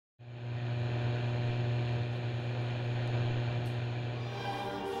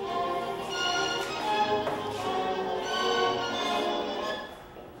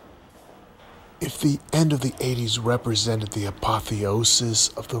the end of the 80s represented the apotheosis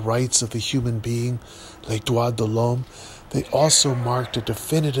of the rights of the human being, les droits de l'homme, they also marked a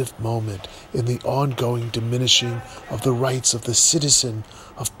definitive moment in the ongoing diminishing of the rights of the citizen,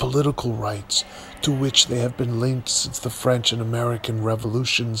 of political rights, to which they have been linked since the French and American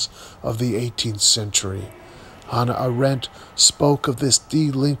revolutions of the 18th century. Hannah Arendt spoke of this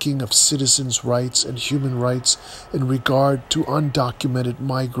delinking of citizens' rights and human rights in regard to undocumented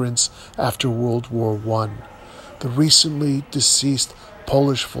migrants after World War I. The recently deceased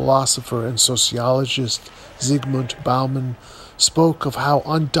Polish philosopher and sociologist Zygmunt Bauman spoke of how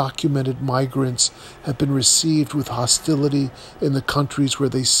undocumented migrants have been received with hostility in the countries where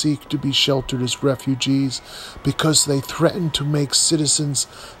they seek to be sheltered as refugees because they threaten to make citizens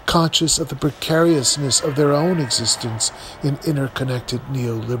conscious of the precariousness of their own existence in interconnected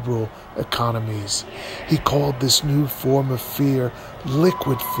neoliberal economies. He called this new form of fear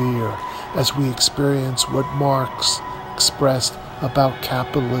liquid fear, as we experience what Marx expressed about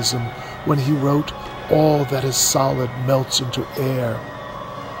capitalism when he wrote, "All that is solid melts into air."